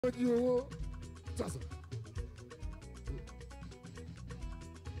Ojú owó tọ̀sán.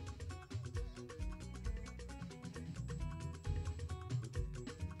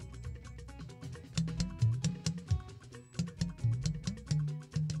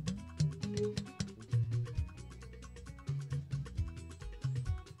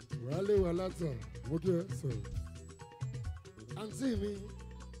 Wàhálà wà látàn, mo kí ẹ sọ̀rọ̀. Àǹtí mi,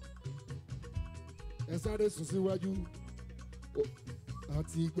 ẹ sáré sùn síwájú.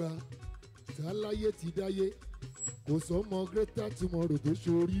 Àti ìgbà táláyé ti dáyé, kò sọ́mọ greater tomorrow tó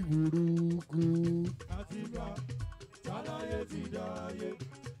ṣorí burúkú. Àti ìgbà táláyé ti dáyé,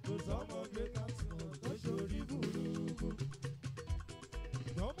 kò sọ́mọ greater tomorrow tó ṣorí burúkú.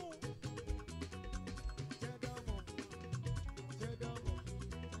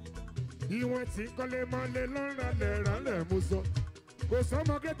 Ìwọ̀n tí kọ́lé mọ́lé lọ́rànlẹ̀ ránlẹ̀ mo sọ. Kò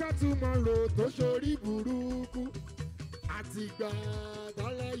sọ́mọ greater tomorrow tó ṣorí burúkú. Àti ìgbà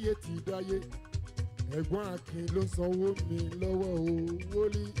táláyé ti dáyé, ẹ̀gbọ́n Akin ló sanwó mi lọ́wọ́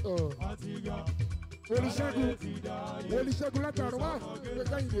o. Àti ìgbà Olùṣègùn látàrún wá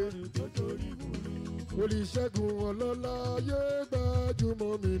Kẹ́hìndé. Olùṣègùn ọlọ́lá yé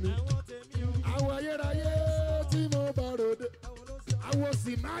gbajúmọ̀ mi ni. Àwọn ayérayé tí mo bá ròde. Àwọn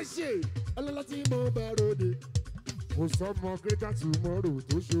sì máa ṣe ọlọ́lá tí mo bá ròde. Kò sọ́mọ greater tomorrow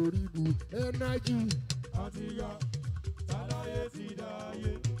tó ṣorí bu ẹnájì. Àti ìgbà táláyé ti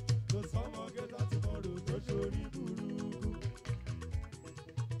dáyé, kò sọ́mọ greater tomorrow tó ṣorí burúkú.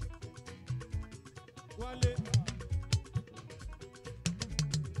 Wálé.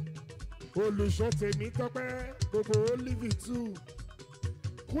 Olùṣọ́ tèmi tọ́pẹ́ gbogbo Olive too.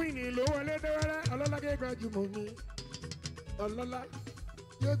 Queen ló wọlé dẹ́wẹ́rẹ́ ọlọ́lá gé gbajúmọ̀ mi. Ọlọ́lá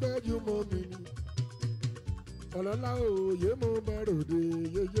gé gbajúmọ̀ mi ni. Ọlọ́lá òye mo bá ròde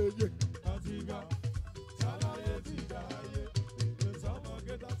yeyeye. Àti ìgbà táláyé ti dáyé, kò sọ́mọ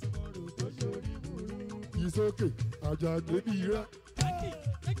greater tomorrow tó ṣorí burúkú. Ìsókè àjàgbé bí ra.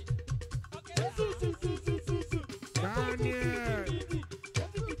 Daniel.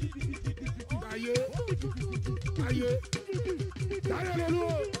 Ayé. Daniel olú.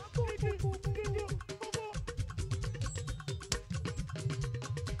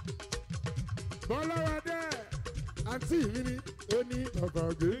 Bọ́lá wa dẹ́. Àǹtí mi ni ó ní bàbá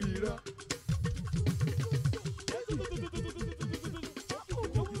gbèbí rà.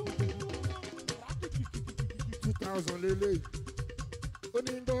 Lélẹ̀ ó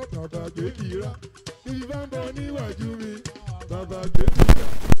ní bọ́ bàbá gbèbí rà. Ibi bá ń bọ̀ níwájú mi, bàbá gbèbí rà.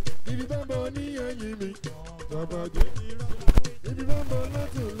 Ibi bá ń bọ̀ ní ẹ̀yìn mi, bàbá gbèbí rà. Ibi bá ń bọ̀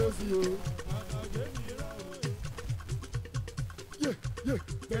lọ́tún lọ́sí o. Yé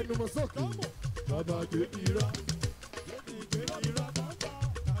tẹnumọ́ sọ́kì, bàbá gbèbí rà.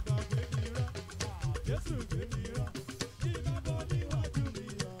 Jésù gbèbí rà. Ibi bá ń bọ̀ níwájú mi,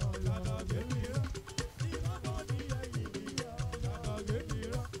 bàbá gbèbí rà.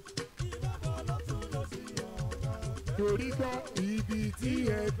 Torí gbọ́ ibi tí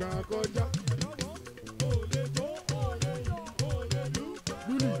ẹ gbà kọjá.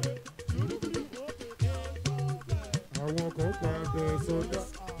 Lúlì. Àwọn kan pa abẹ sọdá.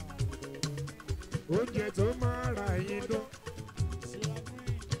 Oúnjẹ tó máa ra yín dán.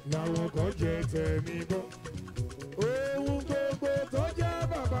 Làwọn kan jẹ tẹ̀mí bọ́. Ohun gbogbo tó jẹ́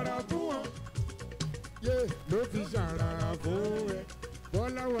bàbàrà fún wọn. Yé ló fi ṣàrà fún ẹ.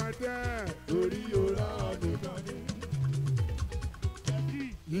 Bọ́lá wa dẹ́ orí ọ̀rá àdùnnà ni.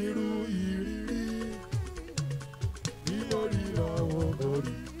 Irú ìrírí bí mo rí àwọn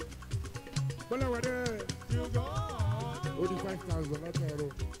orí. Bọ́lá wa dẹ́ ó di 5,000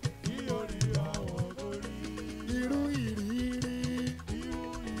 látàárọ̀. Bí mo rí àwọn orí. Irú ìrírí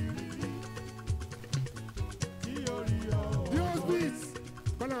Bí mo rí àwọn orí. Dios beat.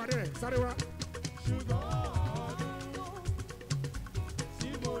 Bọ́lá wa dẹ́ sáré wá.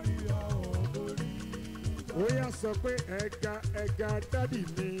 Ó yá sọ pé ẹ̀ga dádì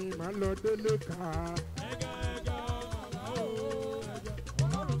mi máa lọ délé ká. Ẹ̀ga bàbá o, ẹ̀ga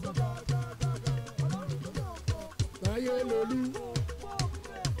ọlọ́run tó ga. Táyé lolú.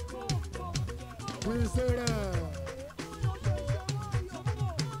 Bísẹ́rà.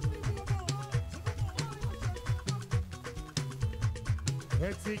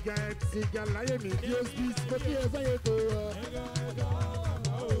 Ẹ̀tìgà láyé mi Dios beat kò kí ẹ sáyé tó wá.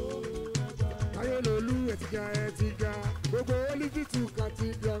 Táyé lolú ẹ̀tìgà gbogbo Olive too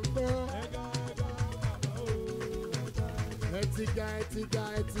kàtìgà ń gbọ́.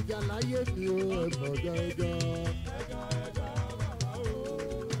 Ẹ̀tìgà láyé mi o ẹ̀mọ̀ gángan.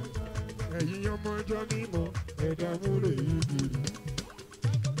 Ẹ̀yin ọmọ ọjọ́ mímọ́ ẹ̀dá múlẹ̀ yìí kiri.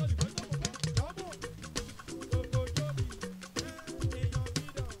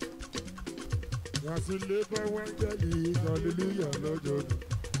 Yàtí lè bọ́ wẹ́ńgẹ́lì hallelúyà lọ́jọ́dún.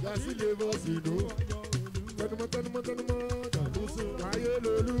 Yàtí lè bọ́ sínú. Tẹnumọ́ tẹnumọ́ tẹnumọ́ tàbí sùn. Ayé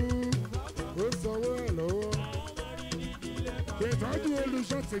lolú ó sanwó ẹ̀ lọ́wọ́. Ìtọ́jú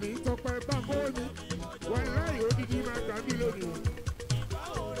olùṣọ́tì ní tọpẹ́ bákó mi. Wọ́n láyé odidi máa gbà mí lónìí.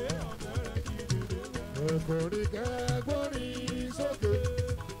 Ẹ̀kọ́rin kẹ́gbọ́rin sókè.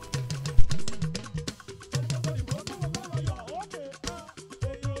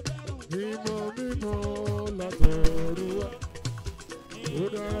 Mímọ́ mímọ́ látọ̀run wá. Ó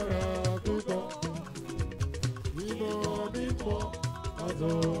dára púpọ̀. Mímọ́ mímọ́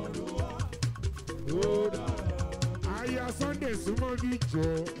látọ̀run wá. Ó dára. Aya Sunday súnmọ́ bí jọ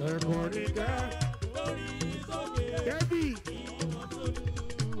ẹ̀kọ́rin kẹ́gbọ́rin sókè. Débì.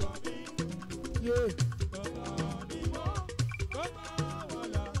 Yeah.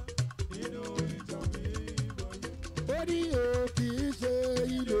 Ó ní o kì í ṣe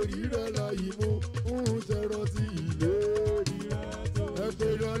ìlérí rẹ̀ láyé mú ń ṣẹ̀rọ sí ìlérí rẹ̀ tó.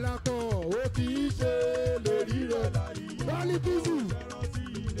 Ẹgbẹ̀rún ọlápọ̀ ó kì í ṣe ìlérí rẹ̀ láyé mú wálé bísù.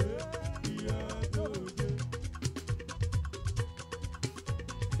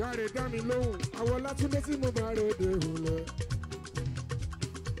 Dáre dá mi lóhùn, àwọn Látúndé tí mo bá ròde òlẹ̀.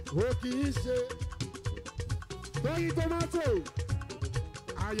 Ó kì í ṣe Tóyìn Tómátò,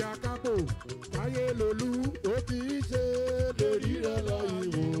 Àyàkápò, Táyé Lolú, ó kì í ṣe lórí rẹ̀ lọ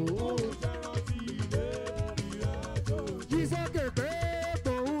ìwò. Jísọ́kè pé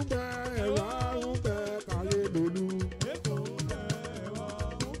ètò ń bẹ ẹ̀wà ń bẹ Táyé Lolú.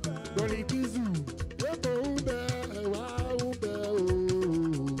 Dọ̀lì Bísù, ètò ń bẹ ẹ̀wà ń bẹ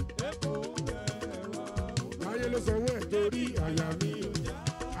ooo. Táyé ló sanwó ẹ̀ torí àyà mi.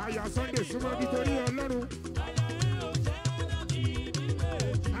 Àyà Sunday súnmọ́ bí torí Ọlọ́run.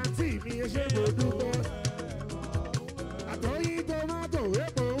 Àǹtí mi ẹ ṣe mo dúpẹ́. Àtọ́yìn Tómátò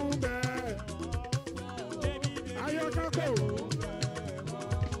èpò ń bẹ. Ayọ̀kápò.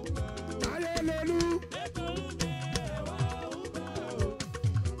 Táyé Lolú.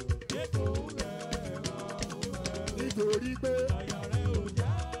 Nítorí pé.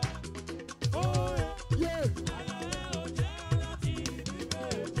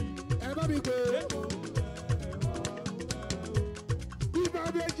 Bá mi pé bíbá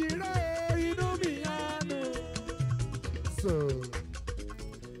méjì rẹ̀ inú mi á nù.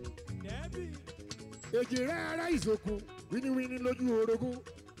 Èjì rẹ̀ ara ìsòkun wíníwíní lójú orogún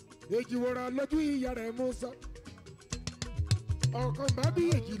èjì wọra lójú ìyá rẹ̀ mú sọ. Ọ̀kan bá bí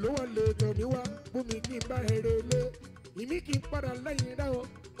èjì ló wà lè tàn mí wá bùnmi kí n bá èrè lé ìmí kí n padà lẹ́yìn dáwọ́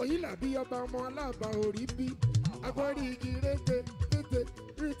òyìn làbí ọba ọmọ aláàbà orí bí agbórí igi rété rété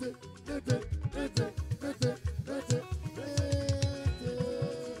rété rété rété rété rété rété.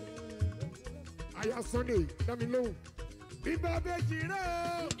 Aya Sunday dá mi lóhùn. Bíbá méjì rẹ̀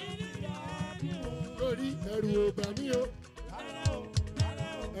o lórí ẹrù ọgbà mi o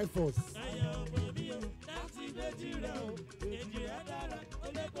Air Force.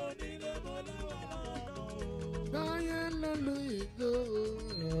 Báyé lọ́lú ìjó.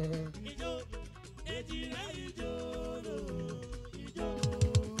 Ìjó, èjì rẹ̀ ìjó ìjó.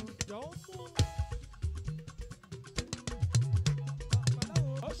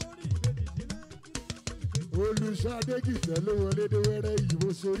 Olùṣọ́ Adégìtẹ́ ló wọlé dé wẹ́rẹ́ ìbò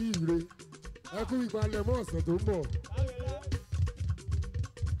sórí ire. Ẹ kú ìpalẹ̀mọ́ ọ̀sẹ̀ tó ń bọ̀.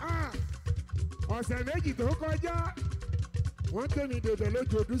 Ọ̀sẹ̀ méjì tó kọjá wọ́n tẹ̀mí dèbẹ̀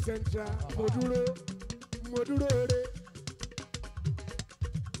lójoojú central mo dúró eré.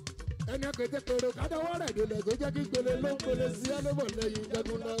 Ẹni akẹ́tẹ́ pèrò kádàwọ́ rẹ̀ délẹ̀ tó jẹ́ kí gbélé ló ń pèlè sí ẹlẹ́mọ̀ lẹ́yìn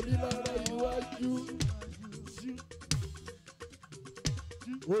ìjẹun náà rí lára iwájú.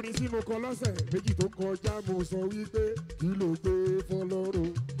 Orin tí mo kọ lọ́sẹ̀ méjì tó kọjá mo sọ wípé kí ló gbé fọlọ́run.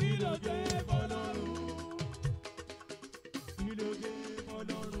 Kí ló gbé fọlọ́run. Kí ló gbé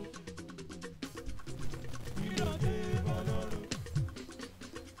fọlọ́run. Kí ló gbé fọlọ́run.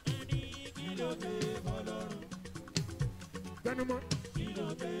 Kí ló gbé fọlọ́run. Tẹnumọ́. Kí ló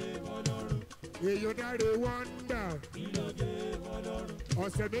gbé fọlọ́run. Èèyàn Dáre wọ́ndà. Kí ló gbé fọlọ́run.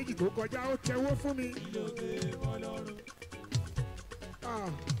 Ọ̀sẹ̀ méjì tó kọjá ó tẹwọ́ fún mi. Kí ló gbé fọlọ́run.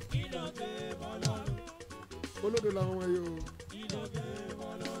 Olódo làwọn ọmọ yìí o.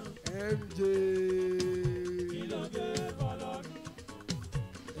 MJ.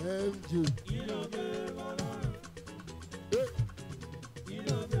 MJ.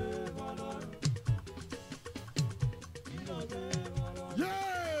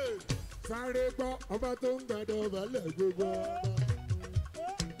 Sáré gbọ́ ọba tó ń gbàdọ̀ balẹ̀ gbogbo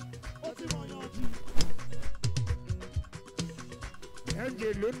MJ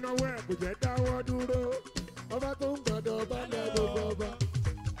ló náwó ẹ̀ kò jẹ́ dáwọ́ dúró ọba tó ń gbàdọ̀ balẹ̀ gbogbo ọba.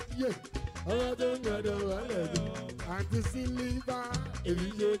 ọba tó ń gbọdọ̀ wálẹ̀ jọ. àti sílífà èmi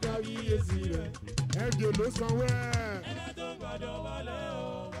ṣe kábíyèsí rẹ̀. ẹ̀jẹ̀ ló sanwó ẹ̀. ọba tó ń gbọdọ̀ wálẹ̀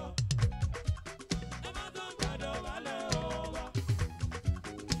ọba. ọba tó ń gbọdọ̀ wálẹ̀ ọba.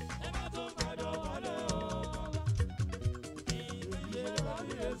 ọba tó ń gbọdọ̀ wálẹ̀ ọba. èmi ṣe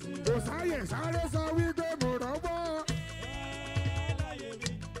kábíyèsí rẹ̀. kò sáyè sáré sọ wípé mo rọ́bọ̀. láyé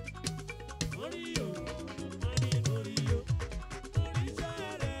mi orí o wọ́n ní orí o orí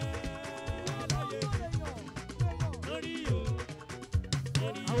sẹ́rẹ̀ láyé mi orí o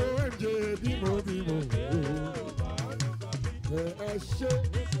orí o. àwọn ẹ̀jẹ̀ bímọ bímọ. ẹ ṣe.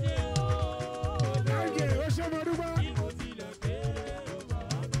 ẹ̀jẹ̀ ó ṣe mo dúpẹ́.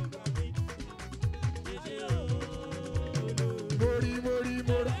 Mori mori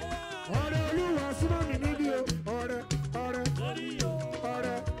mori. ọ̀rẹ́ olúwa súnmọ́ mi níbí o. ọ̀rẹ́ ọ̀rẹ́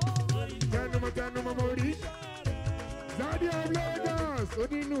ọ̀rẹ́. tẹnumọ́ tẹnumọ́ mori. Zadi of Lagos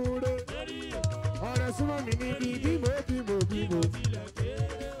onínúure. ọ̀rẹ́ súnmọ́ mi níbí bímọ bímọ bímọ.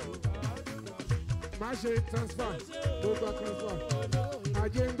 má ṣe transfer tó gba transfer.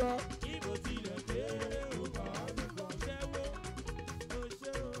 ajé ń gbọ́.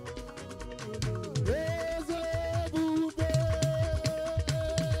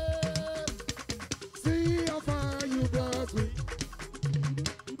 See how far you brought me.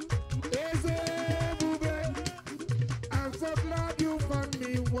 I'm so glad you found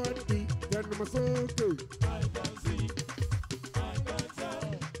me worthy. Then I'm so good. I can see, I can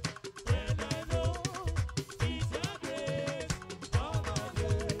tell, and I know it's your grace. All my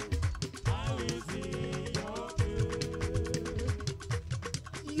days, I will sing your praise.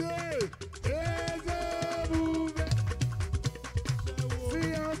 Yeah. See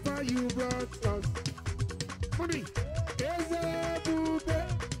how far you brought us. Money.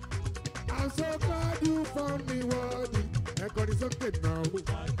 I'm so glad you found me worthy. God is okay now.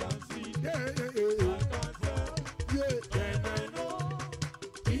 I can see, Yeah, yeah, I yeah. can tell, Yeah. and I know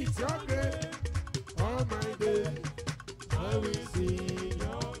It's your grace. All my days. I will sing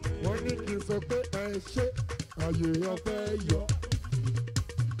your praise. Wọ́n ní kí n sọ pé ẹ ṣe àyè ọ̀fẹ́ yọ.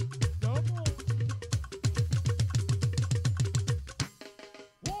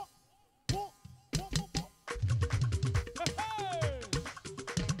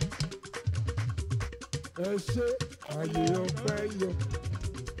 Ẹ ṣe àyè ọ̀fẹ́ yọ.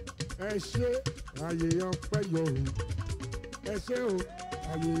 Ẹ ṣe àyè ọ̀fẹ́ yọ o. Ẹ ṣe o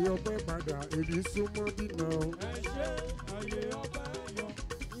àyè ọ̀fẹ́ padà èdè súnmọ́ dínà o. Ẹ ṣé ayé ọpẹ́ yọ.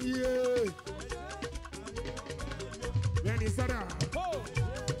 Yé lẹ́ni sára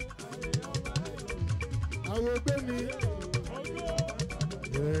àwọn ọgbẹ́ mi.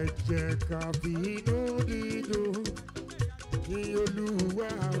 Ẹ jẹ́ ká fi inú dídùn ní Olúwa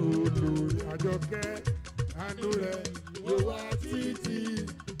olú àjọkẹ́ àánú rẹ̀ yóò wá títí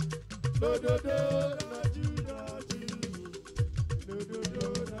lódodo.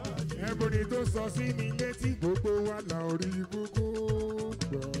 Ẹ̀bùnì tó sọ sí mi létí gbogbo wa là orí ibùkún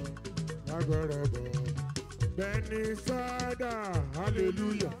gbọ́ lágbára bọ̀. Bẹ́ẹ̀ni sádà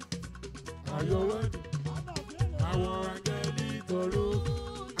hallelujah ayọ̀wẹ́ àwọn angẹ́lì tọrọ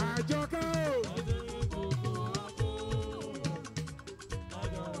àjọkẹ́ o.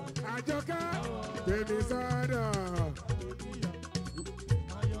 Àjọkẹ́ bẹ́ẹ̀ni sádà.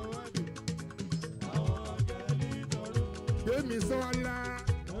 Gbémi sọ́la.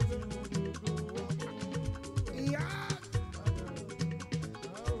 Ìyá.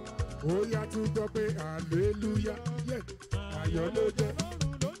 Ó yá tún gbọ́ pé hallelujah yẹ ayọ̀ ló jẹ́.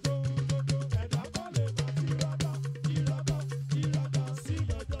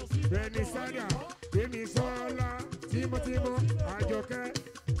 Bẹ́ẹ̀ni sádà gbémi sọ́la tímọ́tímọ́ àjọkẹ́.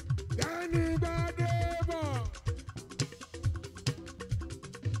 Dání gbadé bọ̀.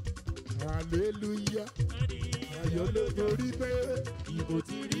 Hallelujah ayọ̀ ló torí pé ìbò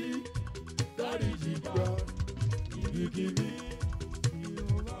ti rí dáríjì gbà ibikíbi.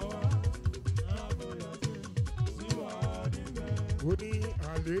 Ó ní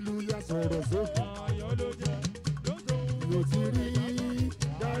hallelujah sọ̀rọ̀ sókè. Ìbò ti rí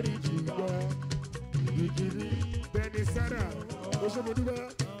dáríjì gbà ibikíbi. Bẹ́ẹ̀ni sára ó ṣe mo dúpẹ́.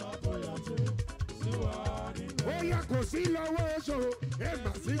 Ó yà kò sí lọ́wọ́ oṣù ẹ̀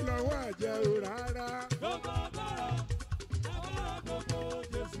mà sí lọ́wọ́ àjẹ́ o rárá.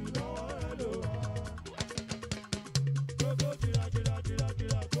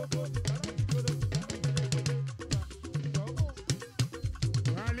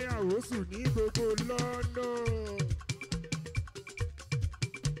 Wálé àwòsù ní gbogbo lọ́nà.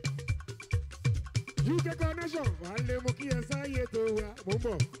 UK connection wálé mo kí ẹ sáyé tó wa mo ń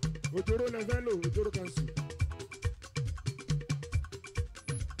bọ̀ òjòrò lẹ́fẹ́ lò òjòrò kan sùn.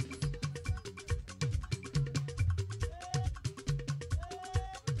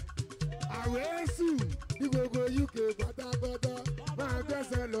 àwẹ̀sù ní gbogbo UK pátápátá máa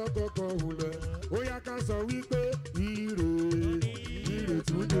gbẹ́sẹ̀ lọ kọ̀ọ̀kan òwúlẹ̀ ó yá ká sọ wípé ire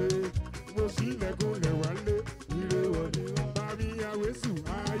túnde mo ṣí ilẹ̀kùnlẹ̀ wálé ire wọlé bàmí àwẹ̀sù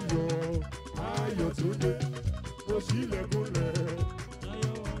ayọ̀ túnde mo ṣí ilẹ̀kùnlẹ̀.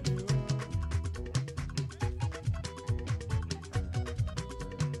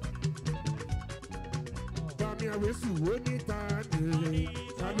 Bàmí àwẹ̀sù ó ní ta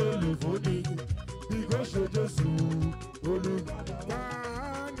ló lù fún ni bí kò ṣe Jésù olùgbàlà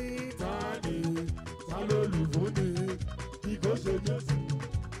ta ló lù fún ni bí kò ṣe Jésù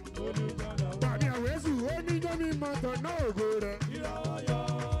olùgbàlà. Bàmí àwẹ̀sù ó ní jọ́mí mọ́tò náà ògo rẹ̀. Ìràwọ̀ yọ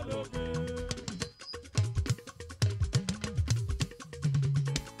lókè.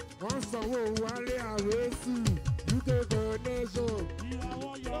 Wọ́n sanwó wálé àwẹ̀sù UK connection.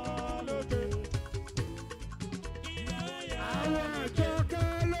 Ìràwọ̀ yọ lókè. Àwọn àjọkẹ́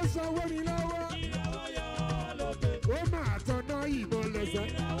ló sanwó mi lọ́wọ́. Ìràwọ̀ yọ lókè. Ó máa tanná ìbọn lẹ́sẹ̀.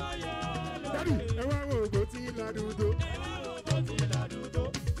 Ìràwọ̀ yọ lókè. Dádì ẹ wá wo ògbó tí ládùúgbò. Ẹ wá wo bó ti ládùúgbò.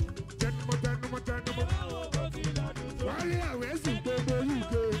 Tẹnumọ́. Ẹ wá wo bó ti ládùúgbò. Wálé àwẹ̀sù gbogbo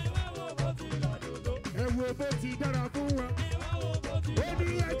UK. Ẹ wá wo bó ti ládùúgbò. Ẹ wo bó ti dára fún wa. Ẹ wá wo bó ti Ó ní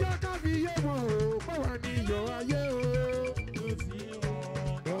ẹjọ́ ká fi yé wọn o, báwa ni iyọ̀ ayé o.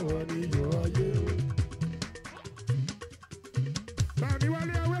 Báwa ni iyọ̀ ayé o. Bàmí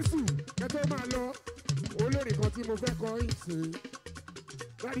Wálé àwẹ̀sù kẹ́ tó máa lọ, olórin kan tí mo fẹ́ kọ́ ìṣe.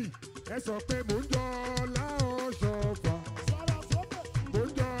 Dádì ẹ sọ pé mò ń jọ láọ̀ ṣọ̀fà. Mò ń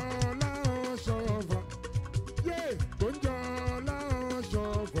jọ láọ̀ ṣọ̀fà. Yé mò ń jọ láọ̀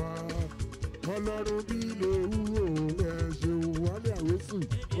ṣọ̀fà. Ọlọ́run bí lè wú òun ẹ̀ ṣeun Wálé àwẹ̀sù.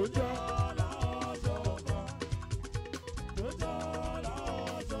 Mò ń jọ.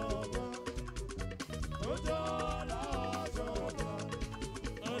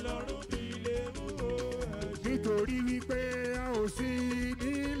 Nítorí wípé a ò sí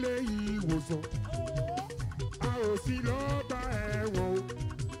nílé ìwòsàn, a ò sí lọ́gbà ẹ̀wọ̀n o,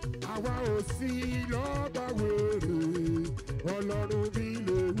 àwa ò sí lọ́gbà wèrè, Ọlọ́run bí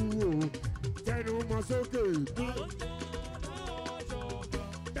lè wú o, tẹnu mọ́ sókè bí.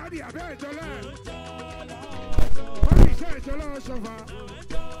 Dádì àbẹ́ ìjọlẹ̀, wọ́n ní iṣẹ́ ìjọlẹ̀ ṣọ̀fà.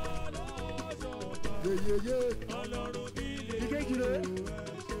 Yeyeye, ìkejì rẹ̀,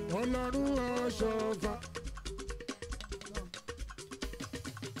 Ọlọ́run ọ̀ṣọ́fà.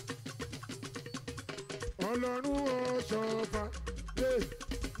 Ọlọ́run ọ̀ṣọ́fà.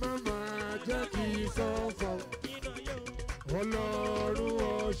 Màmá jẹ́ kí n sọ́fà. Ọlọ́run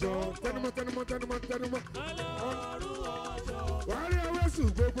ọ̀ṣọ́fà. Tẹnumọ́. Wálé àwẹ̀sù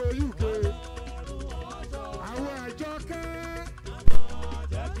gbogbo UK. Àwọn àjọkẹ́.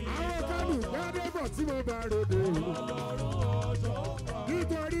 Àwọn kánù gbádẹ́bọ̀ tí mo bá ròde.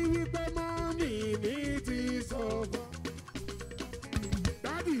 Nítorí wípé mọ́mì mi ti sọ̀fà.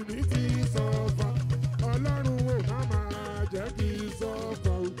 Dádì mi ti sọ̀fà. Ọlọ́run ò má máa jẹ́ kí n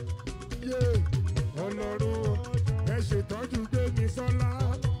sọ̀fà o. Yé Ọlọ́run o, ẹ ṣètọ́jú Gbémi Sọ́lá.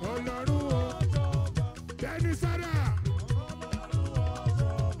 Ọlọ́run o, Tẹ́ni Sárà.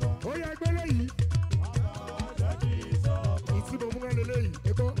 Ó yẹ gbélé yìí. Ìtí mo múra lélẹ̀ yìí,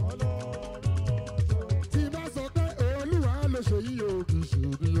 ẹ gbọ́. Tí bá sọ pé Olúwa ló ṣe yí o, kì í ṣe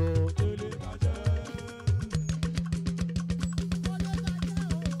mi o.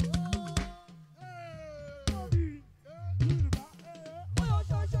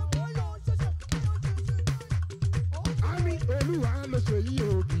 Àmì Olúwa ló ṣe yí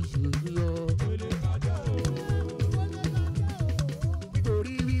o, kì í ṣe mi o.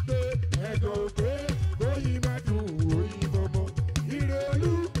 Nítorí wípé ẹ̀dọ̀ òpé bóyí má dùn òyìn mọ́mọ́. Ire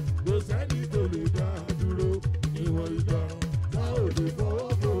olú kò sẹ́ni tó lè dá dúró. Ìwọ̀n ìgbà tá ò lè fọwọ́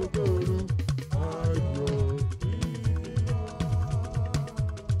gbogbo ooru. Ayọ̀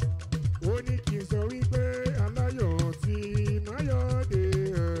ó ní kí n sọ wípé aláyọ̀ tí máyọ̀dé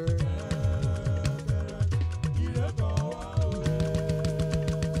ẹ̀.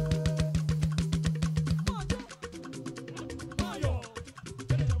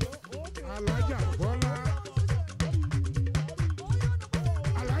 Alájà Bọ́lá.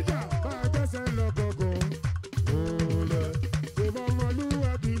 Alájà bá a gbẹ́sẹ̀ lọ gọ̀gọ̀. Olè ṣèbọn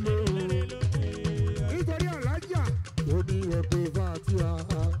Omoluabi lò. Nítorí alájà ó ní ẹ̀pẹ̀ fàtíà.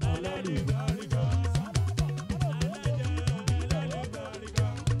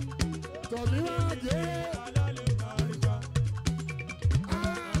 Tọ̀mí wá jẹ́.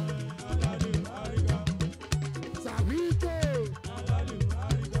 Sàbíkò.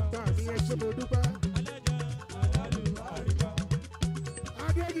 Tàbí ẹ ṣe mo dúpẹ́.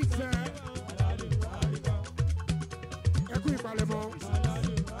 Adédìsẹ́. Ẹ kú ìpalẹ̀mọ́.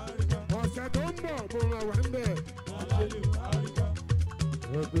 Ọ̀sẹ̀ bọ̀ mo máa wà ń bẹ̀.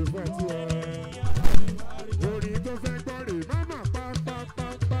 Ẹgbẹ́ fàtí wa. Orin tó fẹ́ gbọ́ rè máma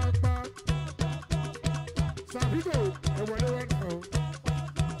pápápápápá. Sàbíkò ẹ̀wọ̀lé wọn náà.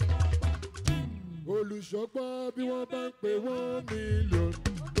 Olùṣọ́gbọ́ bí wọ́n bá ń pè 1 million.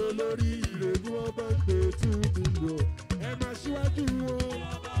 Olórí ire bí wọ́n bá ń pè 2 million. Ẹ máa ṣíwájú wọn.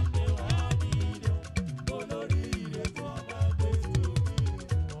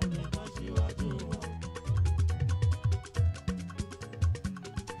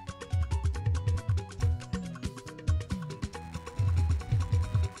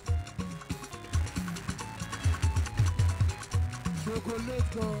 Chocolate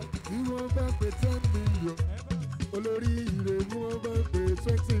kan bí wọ́n bá pè 10 million. Olórí ire bí wọ́n bá pè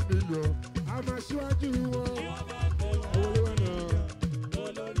 20 million. A máa ṣíwájú wọn. Owó wọn náà.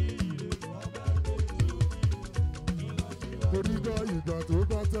 Torí gbọ́ ìgbà tó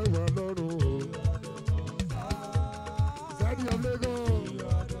bá tẹ̀ wá lọ́rùn o. Sadi of Lagos.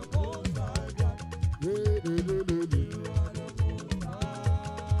 Lélelélele.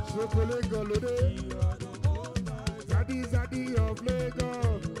 Chocolate kan lóde. Zadi of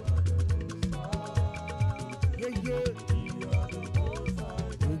Lagos. Yeah.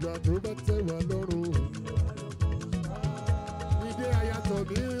 Ìgbà tó bá tẹ̀ wá lọ́rùn. Ìdè àyàtọ̀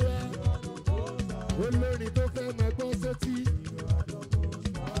mi rá. Olórin tó fẹ́ máa gbọ́ sétí.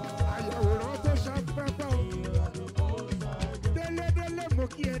 Àyàwòrán tó ṣàpápá. Délé mo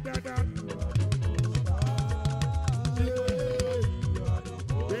kí ẹ dáadáa.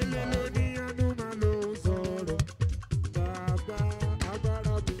 Délé ló ní àánú máa ló ń sọ̀rọ̀. Bàbá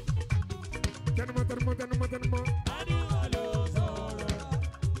agbára mi. Tẹnumọ́.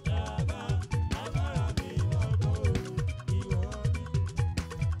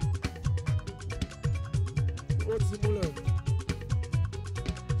 Ó ti múlẹ̀.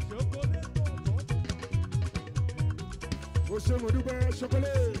 Ó ṣe mo dúpẹ́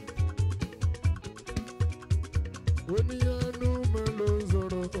Chocolate. Ó ní àánú máa ló ń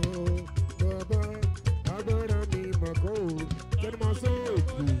sọ̀rọ̀. Bàbá agbára mi mà kọ́ ò. Tẹnumọ́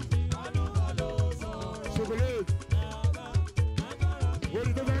sóòkù. Chocolate.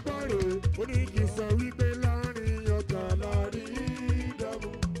 Orí tó fẹ́ gbọ́ rè é. Ó ní kì í sọ wípé láàrin ọ̀tá láàrin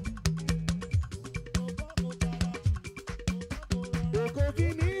ìdààmú. Ògo kí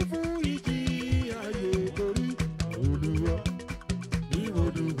ní fún ìjì ayé torí Olúwa ní mo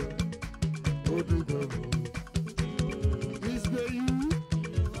dúpẹ́ mọ́. Ìsìnkú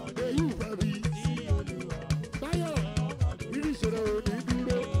èyí bàbí. Báyọ̀ ìrì ìṣòro òní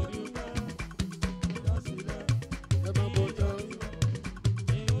dúró. Ẹ máa bọ̀ tán.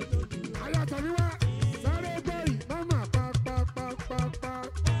 Ayọ̀tọ̀ mi wá sáré gbọ́rì máma pápápápá.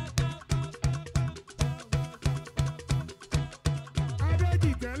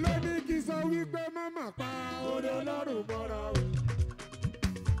 Adéjìtẹ́ ló ní kí sọ wípé máma pa orí Ọlọ́run mọ́ra o.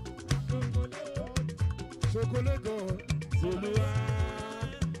 Chocolate kan Olúwa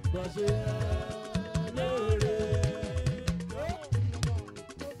gbàṣẹ lóore.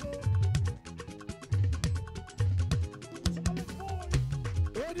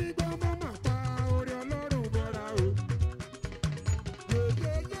 Ó ní gbọ́ máma pa orí Ọlọ́run mọ́ra o.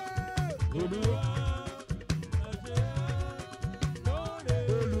 Yéyéyé Olúwa.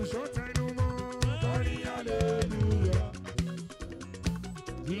 Olùṣọ́ tẹnu mọ́ kọrin hallelujah.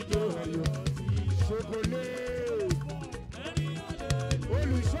 Jíjó ayọ̀ Chocolate.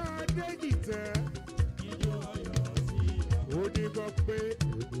 Olùṣọ́ Adéjìtẹ́. Ó ní gbọ́ pé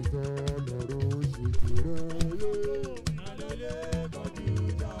ènìyàn lọ́rùn ṣe jùlọ yé.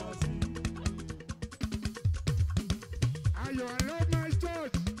 Ayọ̀ I love my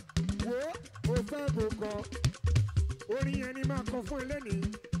church. Wo o fẹ́ kó kọ. Orin yẹn ni máa kọ fún ẹ lẹ́nìí.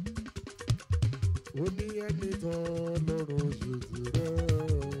 Ó ní ẹni tó lọ́rùn ṣe jùlọ.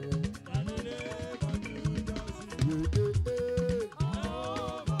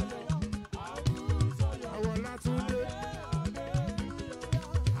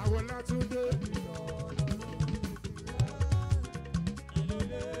 Àwọn Látúndé.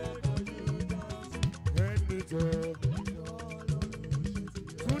 Ẹni tó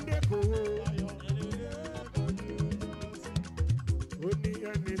Túndé kòwó. Ó ní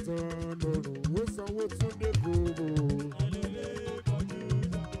ẹni tó lọ́rùn ó sanwó Túndé kòwó.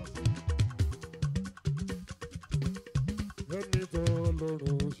 Ẹni tó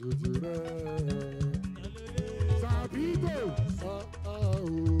lọ́rùn ṣètì rẹ̀. Sàbíkò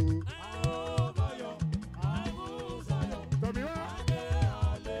Tọ̀míwá.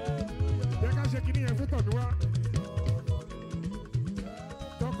 Jẹ́ ká ṣe kíní yẹn fún Tọ̀míwá.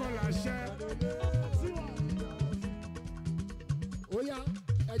 Tọkọ làṣẹ. Ó yá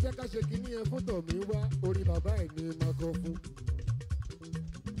ẹ jẹ́ ká ṣe kínní ẹ fún tọ̀mí wá orí bàbá ẹ̀ ní máa kọ fún.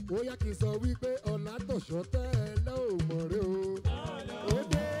 ó yá kí n sọ wípé ọ̀làtọ̀ṣọ́ tẹ́ ẹ lọ́ọ̀mọ̀ rẹ o. ó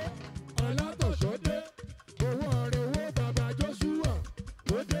dé ọ̀làtọ̀ṣọ́ dé owó ọ̀rẹ́ owó bàbá Joshua.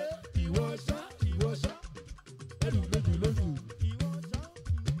 ó dé ìwọ ṣá ẹrù lójú.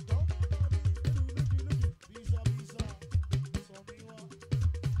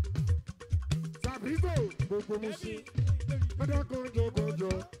 Sàbíkò gbogbo mu sí kọ́jọ́kọ́jọ́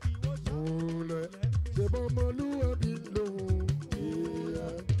òǹlẹ̀ ṣèbọn ọmọlúwàbí lòun ìyá.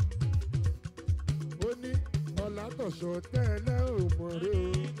 ó ní ọ̀làtọ̀ṣọ́ tẹ́lẹ̀ ò mọ̀ rẹ o.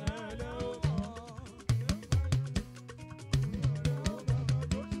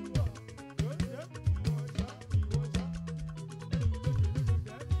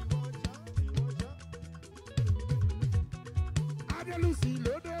 Adélùsì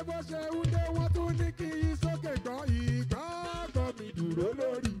ló dé bó ṣe ń dé wọ́n tún ní kí n sókè gbọ́ ìgbàgbọ́ mi dúró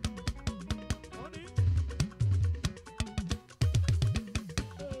lórí.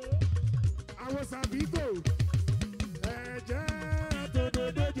 àwọn Sàbíkò ẹ̀jẹ̀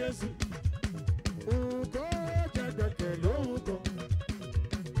àtòdòdó Jésù nǹkó jẹgbẹ̀kẹ̀ lóhùn kan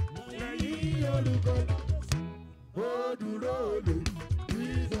lẹ́yìn olùkọ́ ó dúró lè rí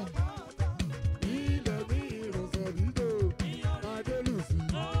sọ. ilẹ̀ mi ìrọ̀sẹ̀ Sàbíkò Adélùsì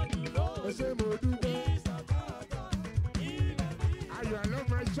ẹ ṣé mo dúpẹ́. ayọ̀ I love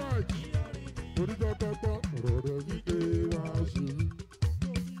my church torí tọ́tọ́tọ́ rọ̀rọ̀ wípé wá ṣe mí.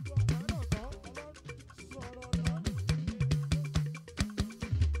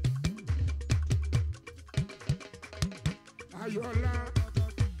 Ayọ̀lá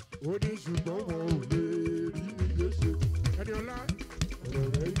ó ní ṣùgbọ́n wọn ò lè rí mi léṣe. Ẹniọlá ọ̀rọ̀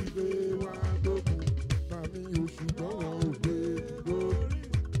rẹ̀ wípé wá gbógun bàmí o ṣùgbọ́n wọn ò lè lórí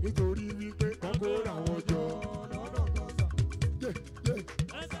nítorí wípé kọ́kọ́ làwọn jọ.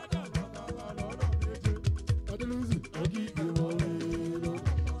 Adélùsì ọjí ìgbé wọn rèé.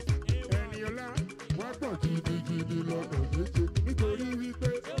 Ẹniọlá wá pọ̀ gidigidi lọ́nà méje nítorí wípé.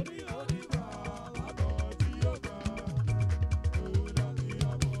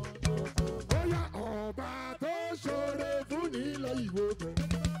 Ìwò kan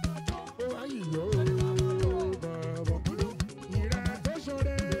ó wá yíyọ ooo bàbá ìrà tó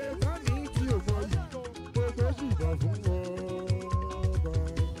ṣoore fámi tí ò mọ yìí gbogbo ṣùgbọ́n fún wọn bàbá.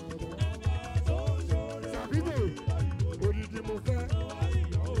 Sàbíkò odidi mo fẹ́.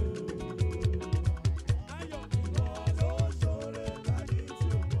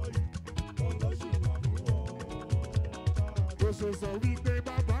 Kò ṣe sọ wípé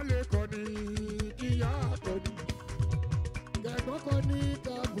bàbá lè kọ́ ni kíyà kọ́ ni. Kẹ̀kọ́kọ́ ní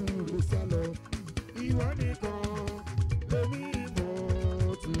kábùrù sálọ, ìwọ nìkan lèmi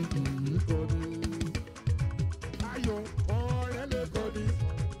mọ̀ tí kìí kọ́ni. Ayọ̀ ọ̀rẹ́ lè kọ́ni,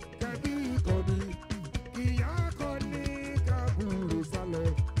 kẹ̀bí kọ́ni, ìyá kọ́ni kábùrù sálọ,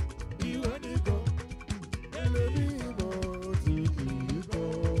 ìwọ nìkan lèmi mọ̀ tí kìí kọ́.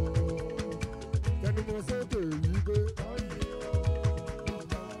 Tẹnumọ́ sókè wípé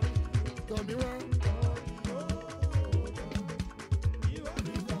tọ̀mí wá.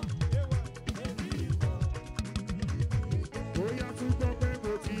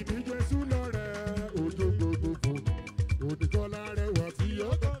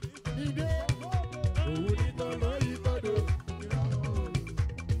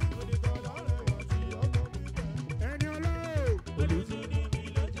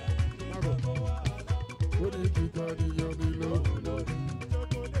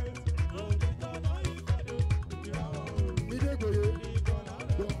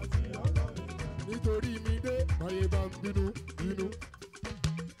 Nítorí mi dé, báyé bá ń bínú, bínú.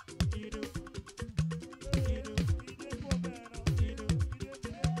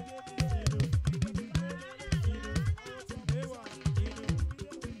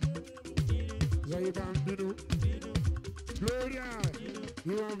 Báyé bá ń bínú. Gloria,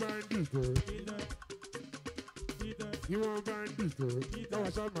 ìwọ̀n bá ń dìtò. Ìwọ̀n bá ń dìtò. Káwa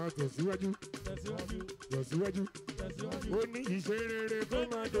ṣá máa tẹ̀síwájú. Tẹ̀síwájú. Ó ní ìṣe rere kó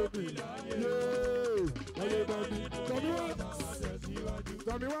máa dóbi. Ayé bá mi. Tọ̀mí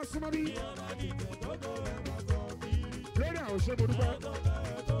wá súnmọ́ bí. Gloria ò ṣe mo dúpẹ́.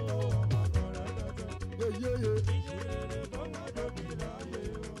 Yéyéyé.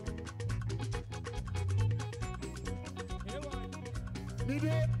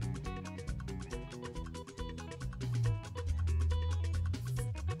 Nídé.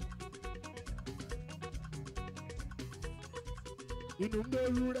 Inú ń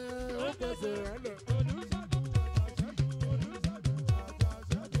bẹ̀rù rẹ̀ ó pèsè rẹ̀ lẹ̀.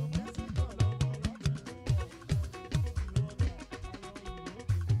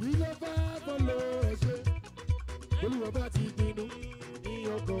 olúwa bá ti pinnu ní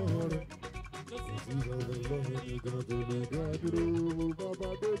ọkàn rẹ̀. ìrọ̀lẹ́ lọ́rùn nìkan tó lè dá dúró bàbá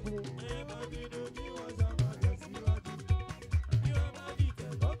dógún.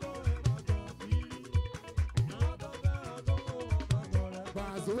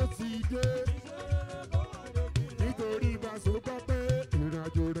 Bàzó ti dé nítorí Bàzó gbọ́ pé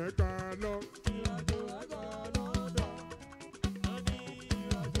ìrìnàjò rẹ̀ gbà lọ.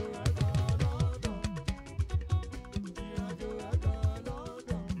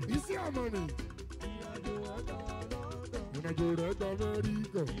 Isi àmọ́ ni ìrìnàjò rẹ̀ gbà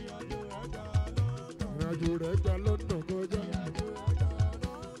Amẹ́ríkà, ìrìnàjò rẹ̀ gbà London kọjá.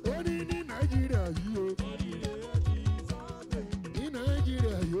 Ó ní Nàìjíríà yìí o.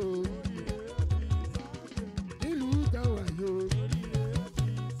 Nàìjíríà yóò nílùú táwa yóò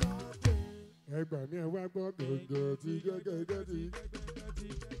ẹgbà mi ẹ wá gbọ́ gẹ́gẹ́ tí gẹ́gẹ́ tí.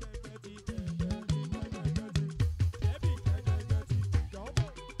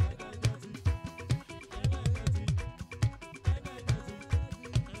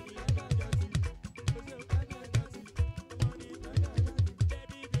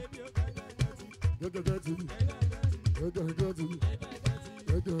 Gẹ́gẹ́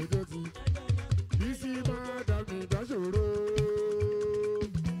bísí máa dàbí dáṣòro.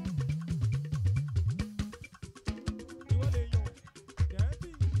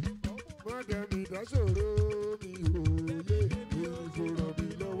 Má dàbí dáṣòro mi ò lè ìṣòro mi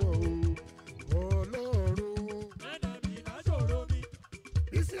lọ́wọ́ o Ọlọ́run.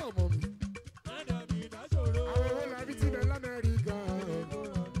 Bísí ọmọ mi. Àwọn owó làbí tí bẹ l'Amẹ́ríkà.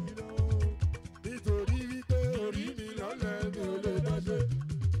 Nítorí wípé orí mi lọ́lẹ̀ mi ò lè dáṣe.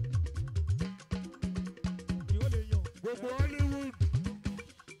 Gbogbo Hollywood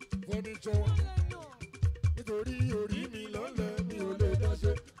furniture nítorí orí mi lọ́lẹ̀ mi ò lè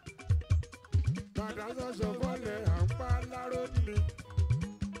dáṣe. Bàdá sọ̀sọ̀ fọ́lẹ̀ à ń pa láró ni.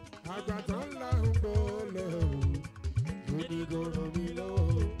 Àgbàtàn ńlá ń gbọ́lẹ̀ o. Lóní kò ràn mí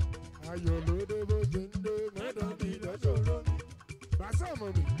lọ́wọ́. Ayọ̀ ló dé bó ṣe ń dé. Mẹ́dàn mi dáṣòro. Bàṣọ ọmọ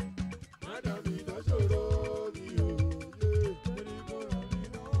mi. Mẹ́dàn mi dáṣòro mi ò yé.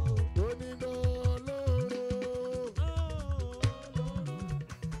 Lóní kò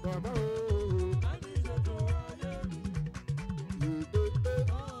bàbá o.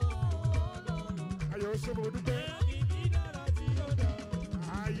 Ayọ̀ ṣe mo dúpẹ́.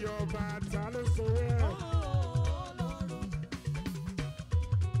 Ayọ̀ bàtà ló sọ wẹ́.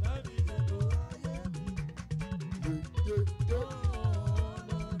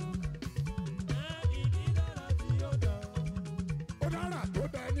 Ó dára tó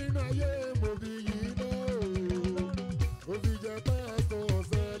dá nínú ayé mo fi yìí náà o. Mo fi jẹ pásítọ̀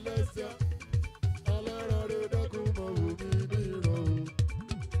ọ̀sẹ̀ lẹ́sẹ̀. Ọlọ́rọ̀ rẹ̀ dẹ́kun mọ̀ wò mí nírọ̀ o.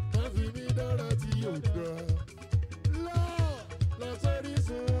 Má fi mí dára tí yóò dá. Lọ sórí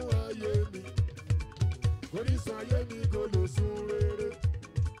sun ayé mi. Orísun ayé mi kò lè sun rere.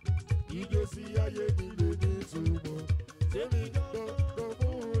 Ìgbésí ayé mi lè ní ìtumọ̀. Sẹ́mi gbọ́dọ̀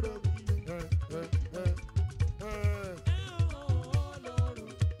fúnra mi.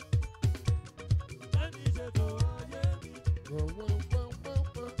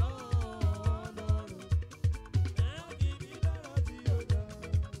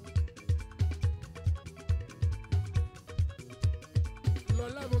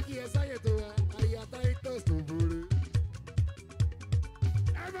 Lọ́lá mo kí ẹ sáyẹ̀ tó wa, àyà Titus tó borí.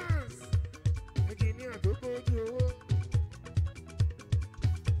 Evans, ẹnjìníà tó kójú owó.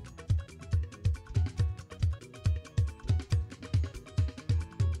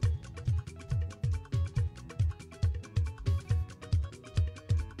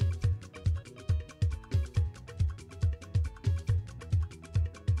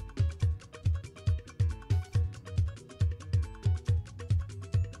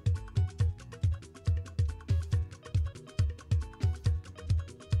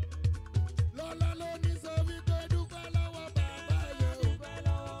 Lọ́lá ló ní sọ wípé dúpẹ́ lọ́wọ́ bàbá yẹn o.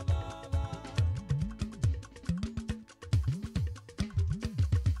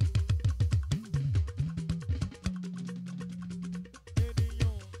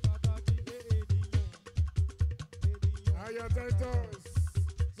 Ayọ̀ Titus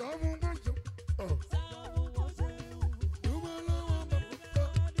sọ fún gbọ́njọ́. Dúpẹ́ lọ́wọ́ bàbá.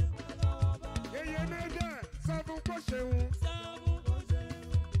 Yeye méjì sọ fún kó ṣeun.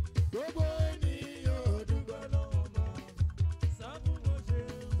 Gbogbo ènìyàn dúpẹ́ lọ́wọ́ bàbá.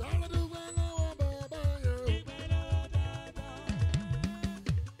 Sáré dúpẹ́ lọ́wọ́ bàbá yẹn o.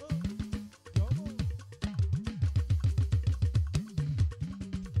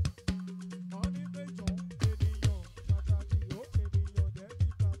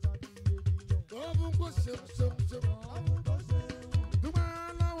 Sọ fún kó Dúpẹ́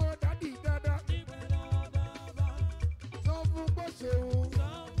lọ́wọ́ dádì dáadáa. Sọ fún bó ṣeun.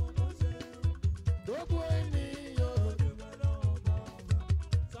 Gbogbo ènìyàn.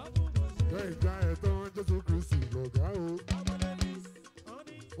 Ìjà ẹ̀tọ́ Jésù Kristi lọ̀gá o.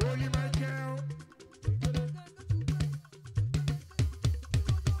 Holy Michael.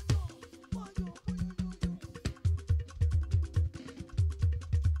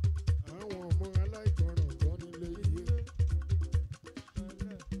 Àwọn ọmọ aláìgbọràn gbọ́ nílé iye.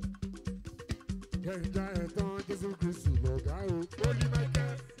 Ìjà ẹ̀tọ́ Jésù Kristi lọ̀gá o. Holy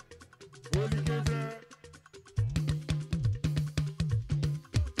Michael. Holy Gabriel.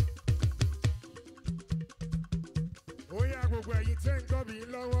 Oya gbogbo ẹ̀yin tẹ́ ń gbọ́ mi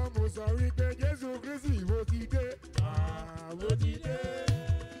lọ́wọ́ mo sọ wípé Jésù Kristi mo ti dé. Mo ti dé.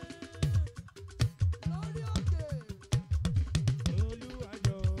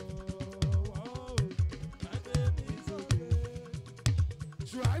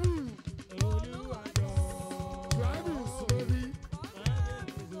 Ṣùáìbù. Ṣùáìbù sọ̀rí.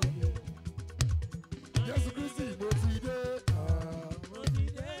 Jésù Kristi mo ti dé.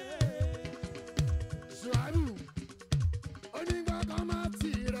 Ṣùáìbù. Onígbà kan máa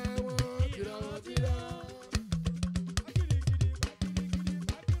tìrẹ wọn, tìrẹ wọn, tìrẹ.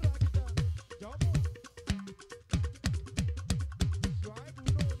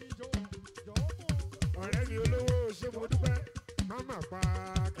 Ọ̀rẹ́ mi olówó ṣé mo dúpẹ́, má mà pa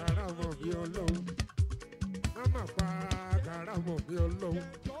kàràmọ̀ mi ọlọ́run. Má mà pa kàràmọ̀ mi ọlọ́run.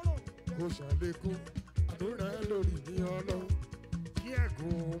 Kò ṣàlékún àdúrà lórí mi ọlọ́run. Kí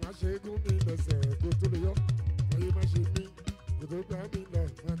ẹ̀gún má ṣe gún mi lẹ́sẹ̀ kó tó lè yọ. Ayé má ṣe mí kò tó gbá mi lọ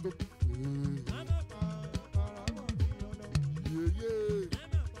má tó. Yèyé.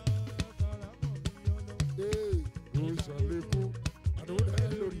 Kò ṣàlékún àdúrà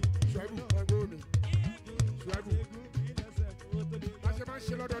lórí Ṣùáìbù ẹgbẹ́ mi. Ṣùáìbù. Má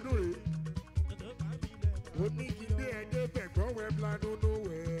ṣe lọ́dọọdún rèé. Ó ní kí gbé ẹdẹ bẹ̀gbọ́n wẹ̀ planunu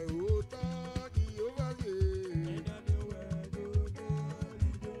wẹ̀ ó tọ́ kí ó bá ṣe.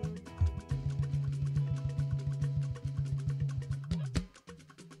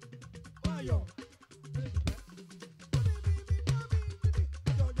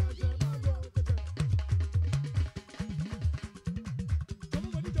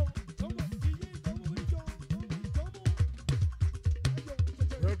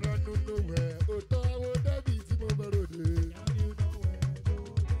 Wẹ̀ planunu wẹ̀ ó tọ́ àwọn dẹ́bì tí mo bẹ̀rù dé.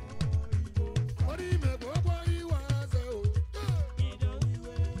 Orí mi gbogbo ìwà ṣe o.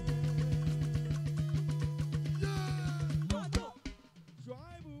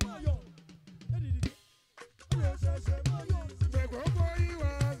 Mi gbogbo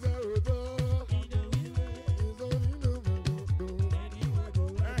ìwà ṣe o tó. Ìsọ nínú gbogbo.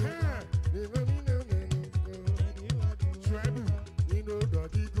 Ìsọ nínú gbogbo. Ṣùáìbù nínú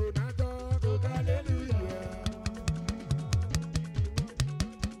dọ̀tí kò náà tọ́ kò ká hallelujah.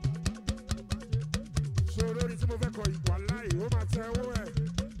 Ṣòro orin tí mo fẹ́ kọ ìwà láì ó máa tẹ owó ẹ̀.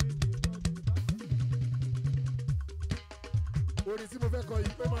 Orin tí mo fẹ́ kọ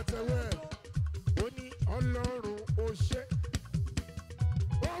yìí ó máa tẹ owó ẹ̀. Ó ní Ọlọ́run ó ṣe.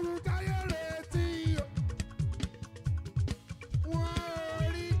 Ohun táyé retí o. Wọ́n ò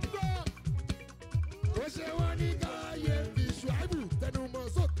rí gbọ́. Ó ṣe wọ́n ní káyé fi Ṣùáìbù tẹnumọ́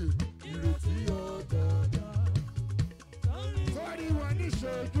sókè. Ìrètí ọ̀gọ̀dọ̀. Sọ́ọ́rí wọn ní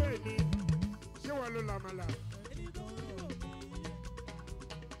ṣojú ẹni. Ṣé wọ́n ló làmàlà?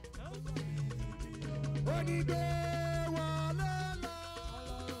 Ó ní gbé wọlé lọ.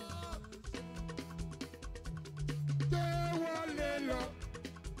 Gbé wọlé lọ.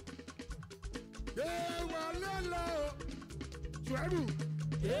 Gbé wọlé lọ. Ṣùáìbù.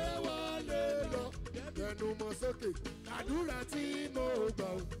 Gbé wọlé lọ. Tẹnumọ́ sókè. Àdúrà tí mo gbà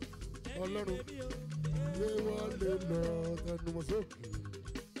ó. Ọlọ́run. Gbé wọlé lọ. Tẹnumọ́ sókè.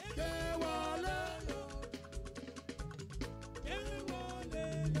 Gbé wọlé lọ.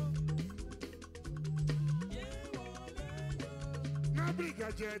 Nabri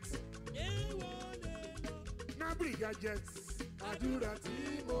gadget. Nabri gadget. Àdúrà tí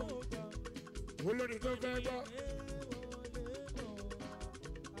mo gbà. Olórin tó fẹ́ gbọ́.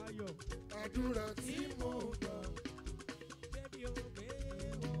 Àdúrà tí mo gbà.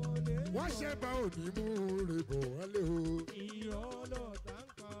 Wọ́n ṣe bá òní mú rè bọ̀ wálé o.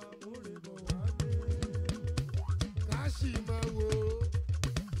 Ká sì máa wo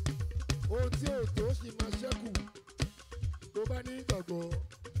ohun tí ò tó sì máa ṣẹ́kù tó bá ní gbàgbọ́.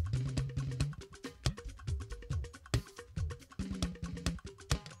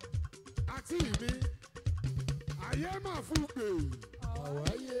 Àti mi, ayé mà fún pé àwa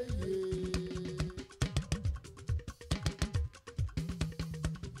yéye.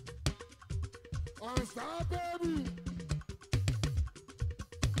 unstoppable.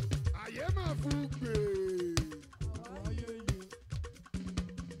 Ayé máa fún gbè.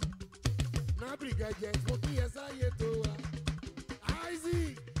 Nábìrì gẹ̀jẹ̀ mo kí ẹ sáyé tó wa.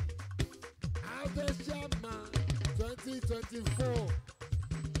 Isaac Harvest Chairman 2024.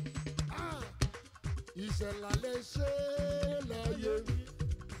 Iṣẹ́ ńlá lè ṣe láyé.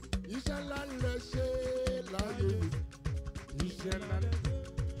 Iṣẹ́ ńlá lè ṣe láyé. Iṣẹ́ ńlá lè ṣe.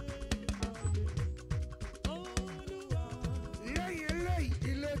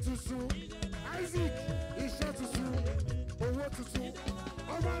 Ilé tuntun, Isaac, iṣẹ́ tuntun, owó tuntun,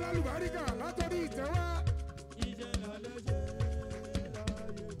 ọmọ alálùbáríkà látọ̀rí ìtẹ́wá.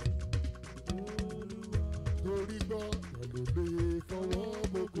 Torí gbọ́ lòlòlè fọwọ́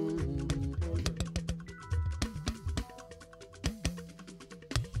gbogbo òru mọ́lẹ̀.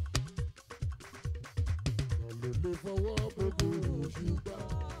 Lòlòlè fọwọ́ gbogbo òṣùpá.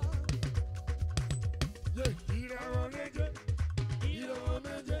 Ìràwọ̀ méje. Ìràwọ̀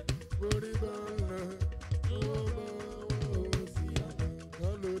méje orí bá ń lọ, wọ́n bá wọ́n sí àná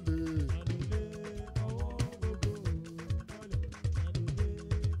kálódé.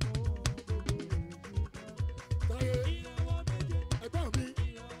 Táyé ẹgbọ́n mi.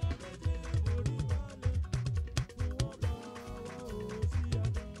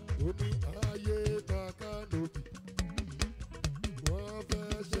 Ó ní ayé kàkà lókè, wọ́n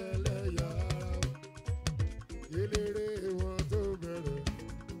fẹ́ ṣẹlẹ̀ yàrá wọn. Eléré wọn tó bẹ̀rẹ̀.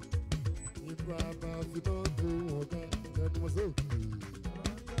 Bàbá finá tó wọn ká ẹnu wọn sókè.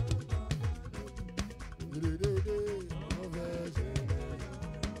 Ìrèdèdè wọn fẹ́ ṣẹlẹ̀.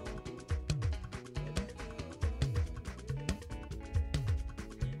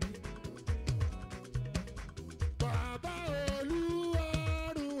 Bàbá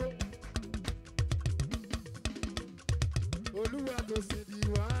Olúwarùn Olúwa tó sì di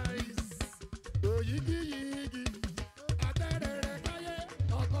wáìsì. Òyìgìyìgì àtẹ̀rẹ̀rẹ̀ káyé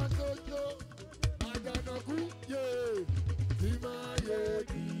ọkàn ṣoṣo. Àjànàkú yé tí máa yé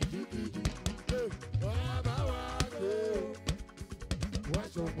kìjikìji. Bàbá wa gbé o, wá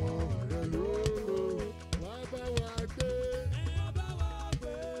ṣọmọ rẹ̀ lóró. Bàbá wa gbé. Bàbá wa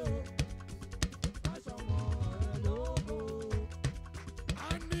gbé o, wá ṣọmọ rẹ̀ lóró. A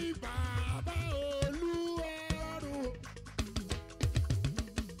ní bàbá Olúwarùn.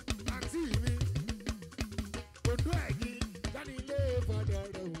 Àǹtí mi, òǹdó ẹ̀yìn jáde ilé ìfọdà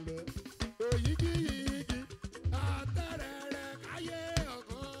rẹ̀ wù rẹ̀. Òyìgìyìgì àtẹ̀rẹ̀rẹ̀ káyé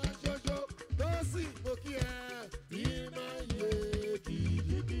ọ̀kan ṣoṣo tó sì mú kí ẹ bí máa yé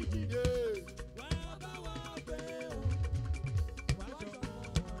kìjikìji yé. Bàbá wa gbé o, wá ṣọmọ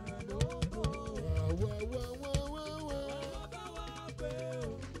rẹ̀ lógo. Wá. Bàbá wa gbé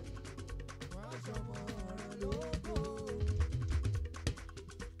o, wá ṣọmọ rẹ̀ lógo.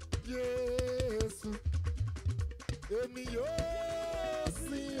 Jésù, èmi yóò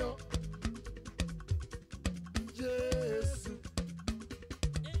sìn ọ́. Jésù,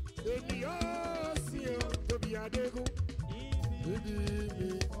 èmi yóò sìn ọ́. Tóbi Adégún, níbi mi.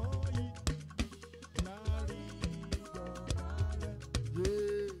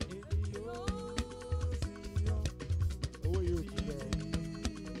 Owó yóò fi lọ.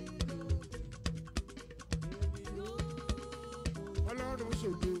 Ọlọ́run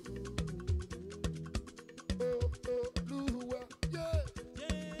ṣògo. Olúwa,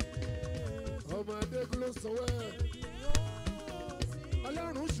 ọmọ Adégún ló sanwó ẹ̀.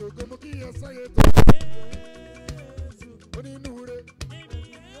 Ọlọ́run ṣògo mú kí ẹ sáyé tó. Onínúure.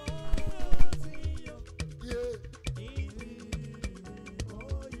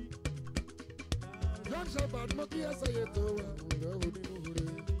 John Shepherd mú kí ẹ sáyé tó wà. Onínúure.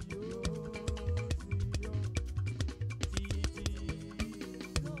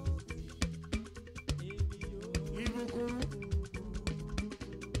 Ìbùkún.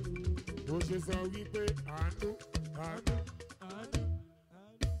 Ó ṣe sọ wípé àánú.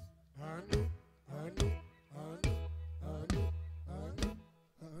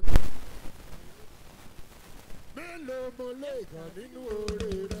 Mélòó mo lè kà nínú oore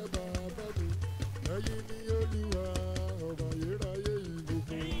rẹ bàbá mi? Ẹ̀yin ni Olúwa ọba ayérayé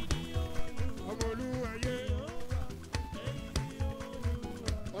ìbùkún. Omoluabi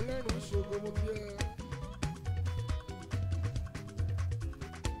Ọlọ́run ṣògo mo kí ẹ.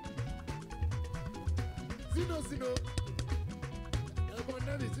 Sino ẹ̀mọ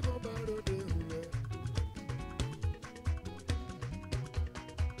nẹ́rì tí mo bá ròde ìhùwẹ̀.